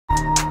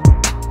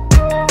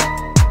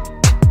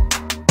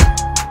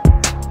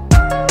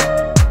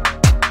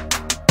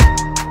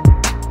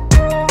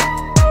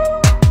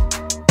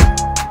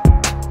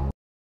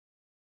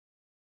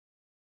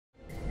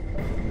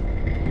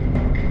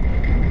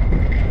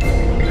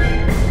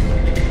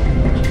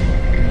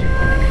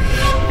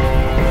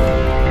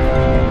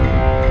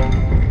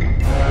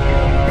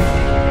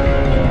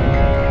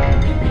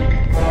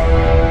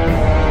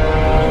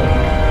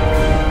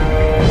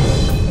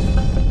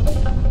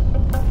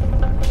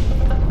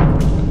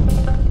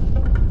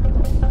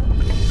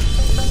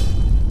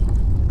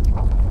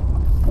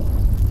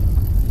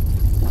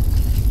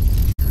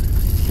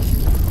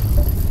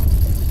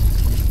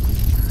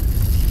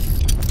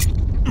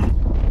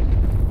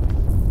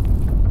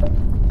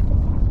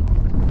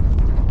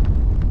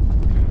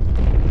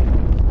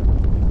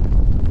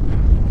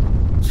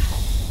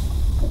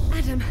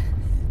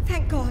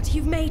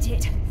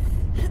it.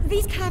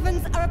 These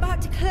caverns are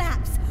about to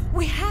collapse.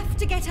 We have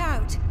to get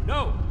out.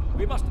 No,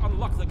 we must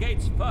unlock the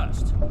gates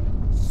first.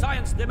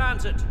 Science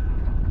demands it.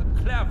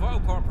 The Clairvaux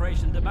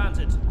Corporation demands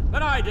it.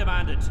 And I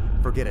demand it.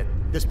 Forget it.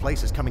 This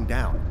place is coming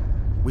down.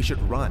 We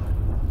should run.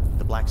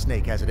 The Black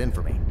Snake has it in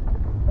for me.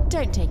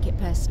 Don't take it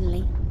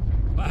personally.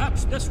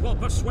 Perhaps this will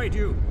persuade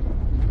you.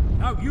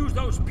 Now use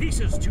those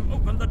pieces to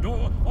open the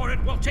door, or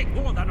it will take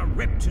more than a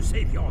rib to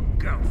save your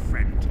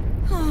girlfriend.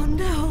 Oh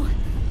no,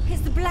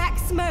 it's the black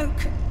smoke.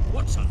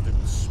 What's under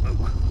the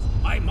smoke?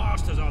 My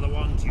masters are the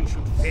ones you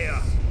should fear.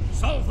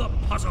 Solve the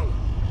puzzle.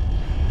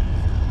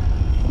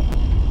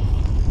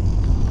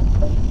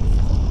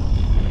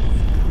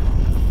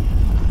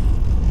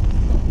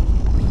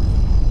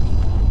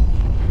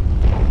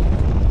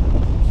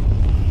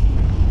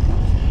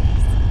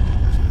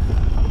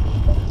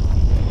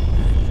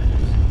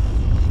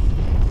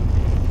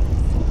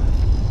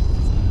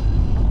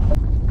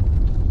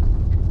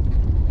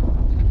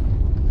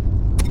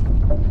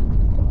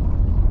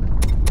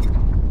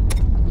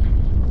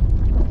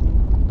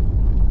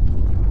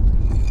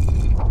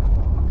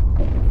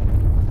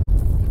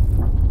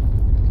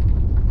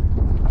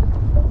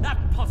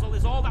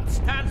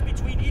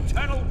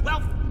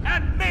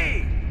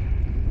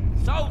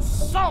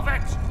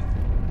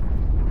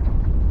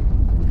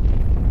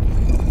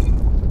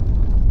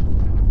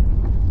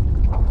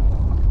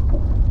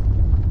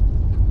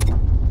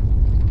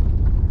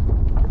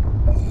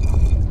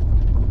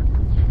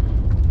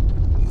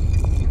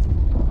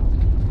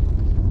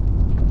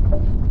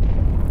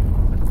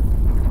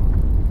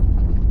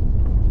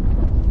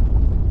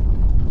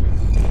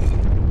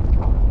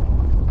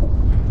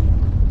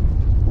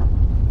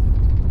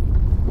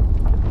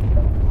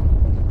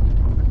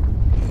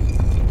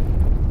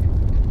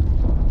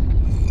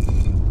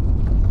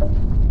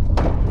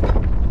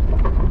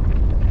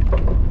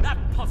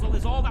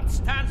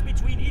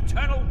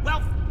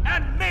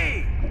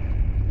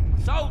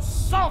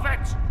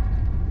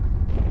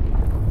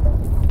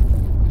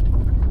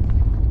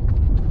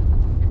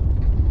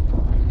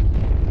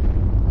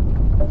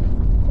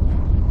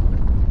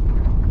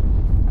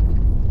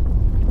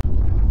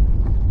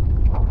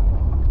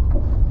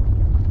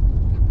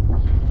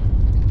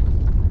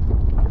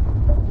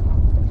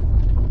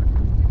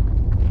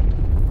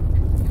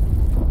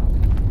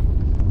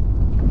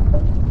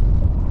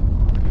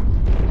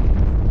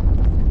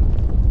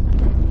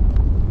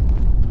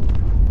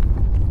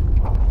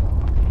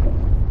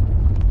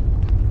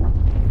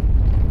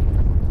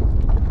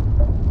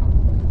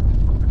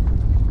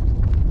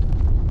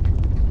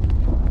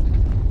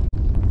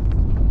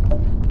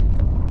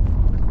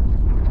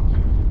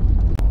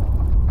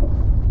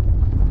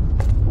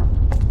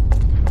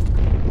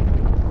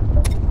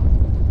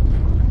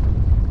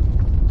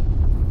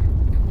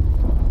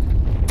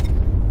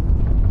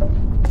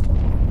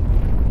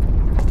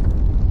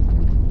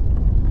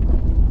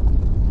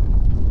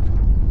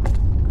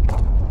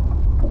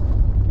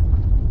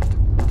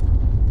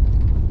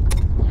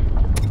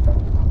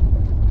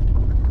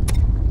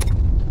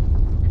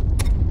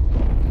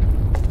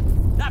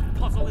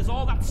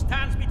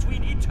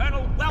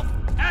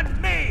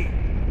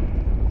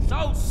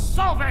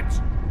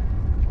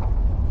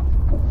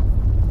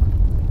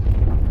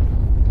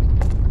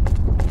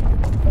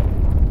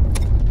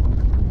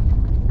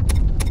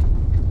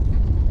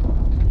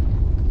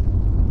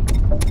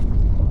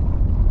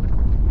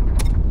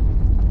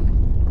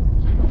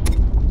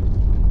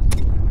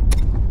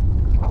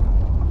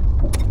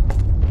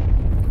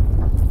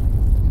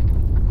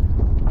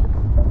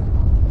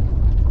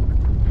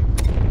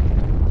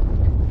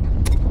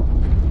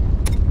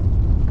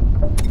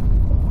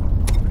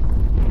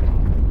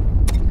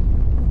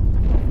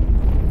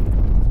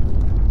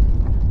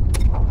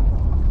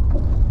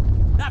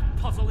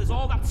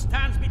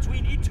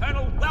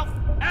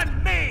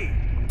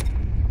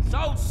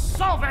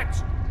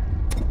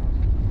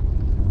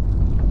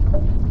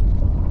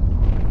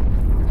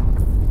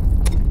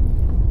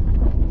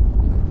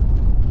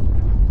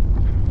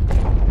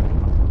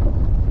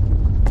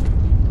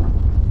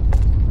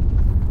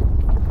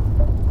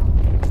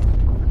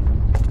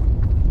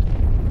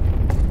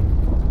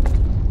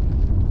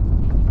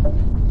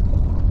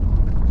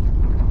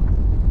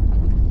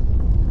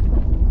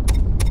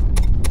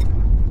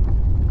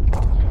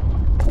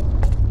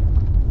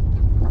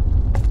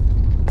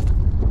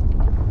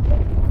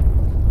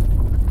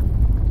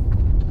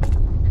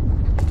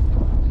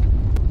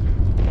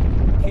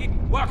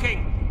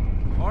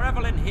 Or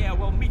Evelyn here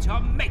will meet her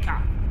maker.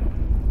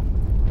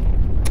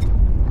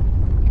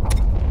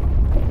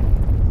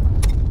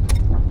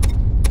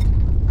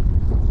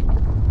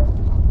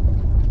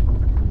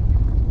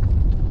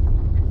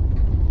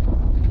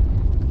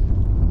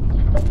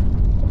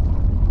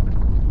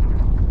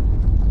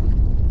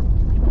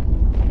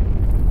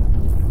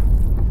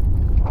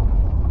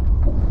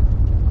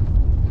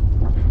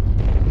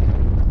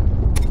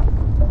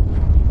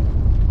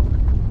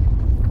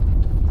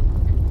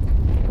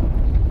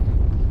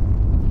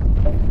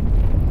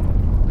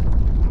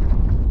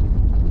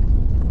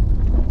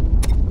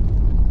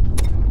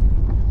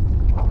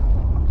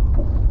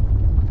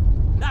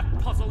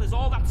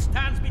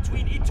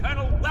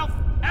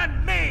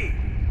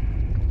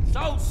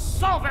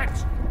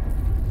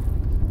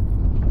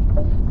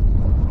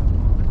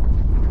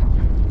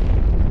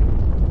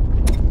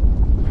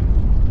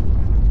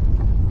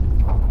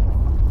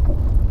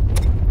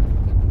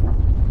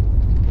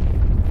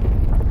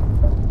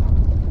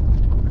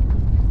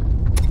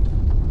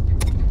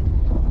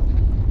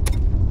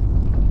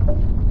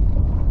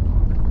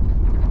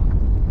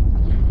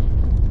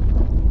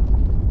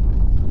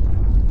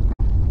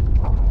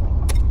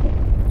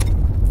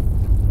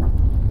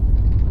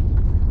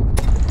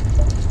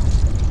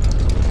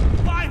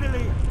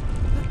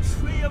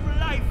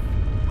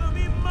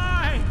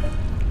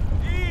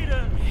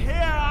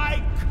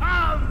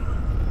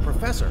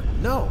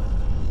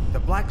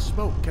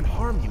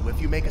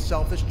 make a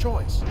selfish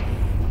choice.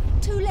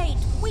 Too late.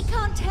 We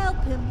can't help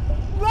him.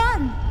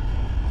 Run!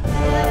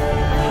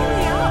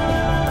 Hurry up!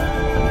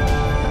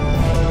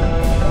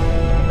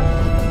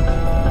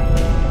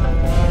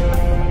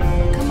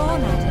 Come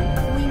on,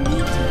 Adam. We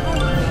need to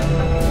help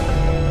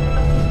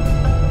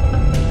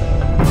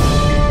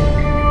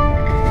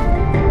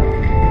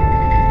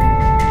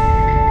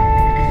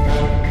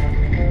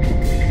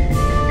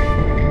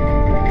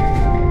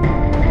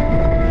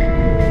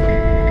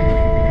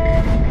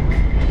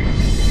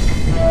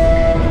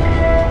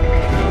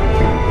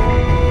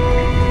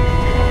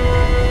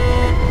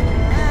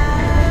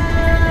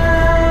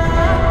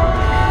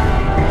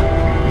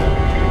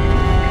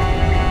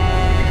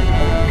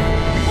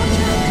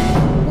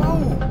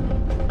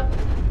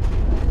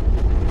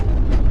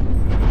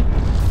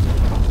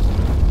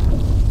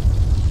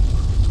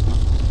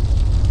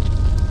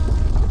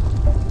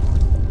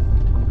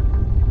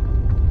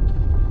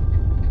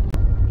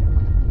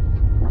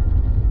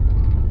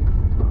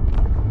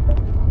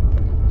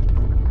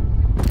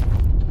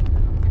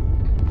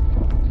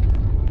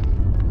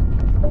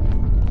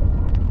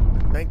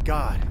Thank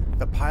God,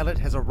 the pilot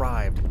has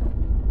arrived.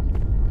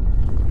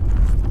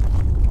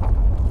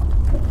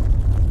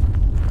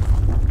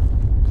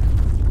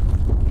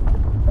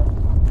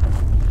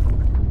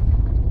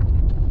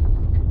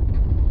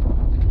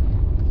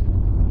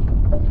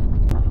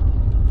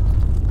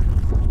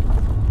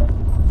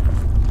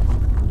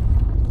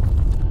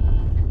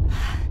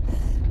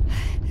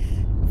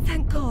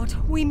 Thank God,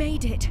 we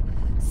made it.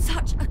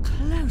 Such a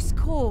close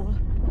call.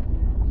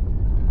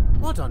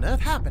 What on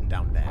earth happened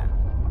down there?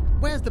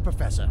 Where's the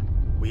professor?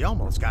 We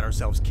almost got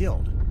ourselves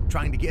killed,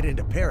 trying to get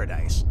into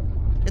paradise.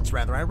 It's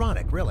rather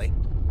ironic, really.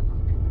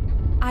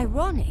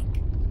 Ironic?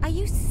 Are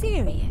you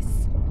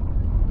serious?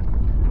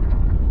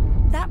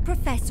 That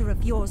professor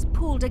of yours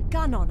pulled a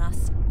gun on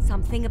us.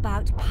 Something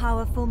about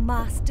powerful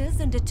masters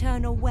and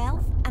eternal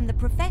wealth, and the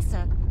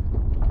professor...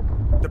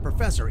 The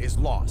professor is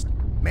lost.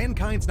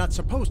 Mankind's not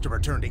supposed to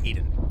return to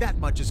Eden. That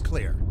much is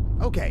clear.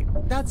 Okay,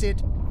 that's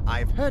it.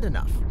 I've heard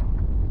enough.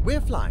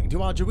 We're flying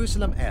to our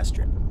Jerusalem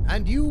airstrip,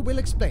 and you will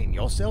explain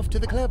yourself to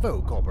the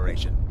Clairvaux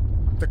Corporation.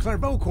 The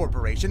Clairvaux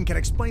Corporation can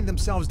explain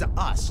themselves to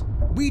us.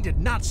 We did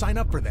not sign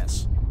up for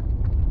this.